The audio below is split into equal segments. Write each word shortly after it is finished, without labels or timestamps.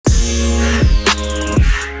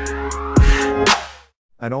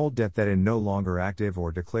An old debt that is no longer active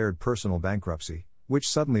or declared personal bankruptcy, which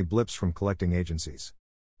suddenly blips from collecting agencies.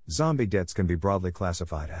 Zombie debts can be broadly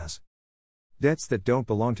classified as debts that don't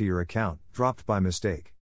belong to your account, dropped by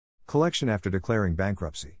mistake. Collection after declaring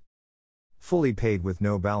bankruptcy. Fully paid with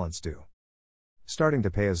no balance due. Starting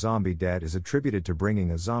to pay a zombie debt is attributed to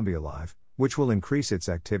bringing a zombie alive, which will increase its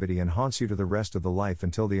activity and haunts you to the rest of the life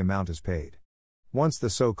until the amount is paid. Once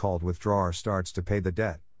the so-called withdrawer starts to pay the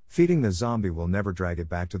debt, feeding the zombie will never drag it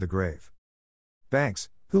back to the grave. Banks,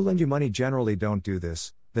 who lend you money, generally don't do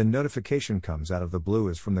this. The notification comes out of the blue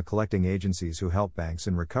is from the collecting agencies who help banks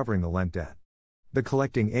in recovering the lent debt. The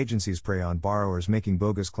collecting agencies prey on borrowers making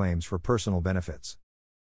bogus claims for personal benefits.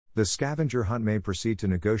 The scavenger hunt may proceed to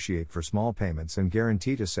negotiate for small payments and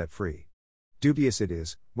guarantee to set free. Dubious it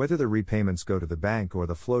is, whether the repayments go to the bank or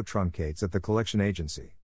the flow truncates at the collection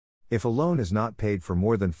agency. If a loan is not paid for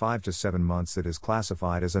more than 5 to 7 months, it is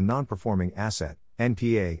classified as a non-performing asset,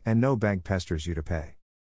 NPA, and no bank pesters you to pay.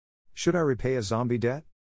 Should I repay a zombie debt?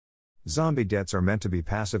 Zombie debts are meant to be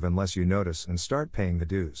passive unless you notice and start paying the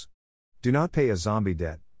dues. Do not pay a zombie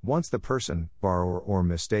debt. Once the person, borrower or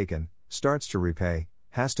mistaken, starts to repay,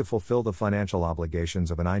 has to fulfill the financial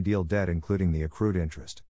obligations of an ideal debt, including the accrued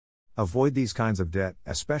interest. Avoid these kinds of debt,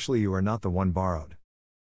 especially you are not the one borrowed.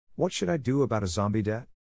 What should I do about a zombie debt?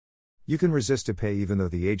 You can resist to pay even though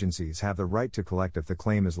the agencies have the right to collect if the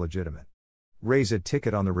claim is legitimate. Raise a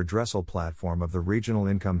ticket on the redressal platform of the Regional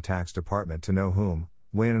Income Tax Department to know whom,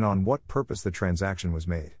 when and on what purpose the transaction was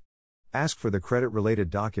made. Ask for the credit-related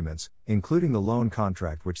documents, including the loan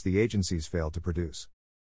contract which the agencies failed to produce.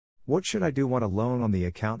 What should I do want a loan on the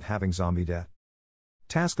account having zombie debt?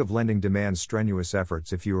 Task of lending demands strenuous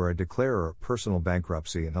efforts if you are a declarer of personal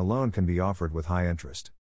bankruptcy, and a loan can be offered with high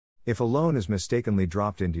interest. If a loan is mistakenly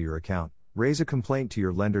dropped into your account, raise a complaint to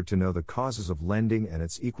your lender to know the causes of lending, and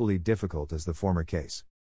it's equally difficult as the former case.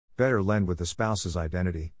 Better lend with the spouse's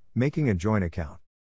identity, making a joint account.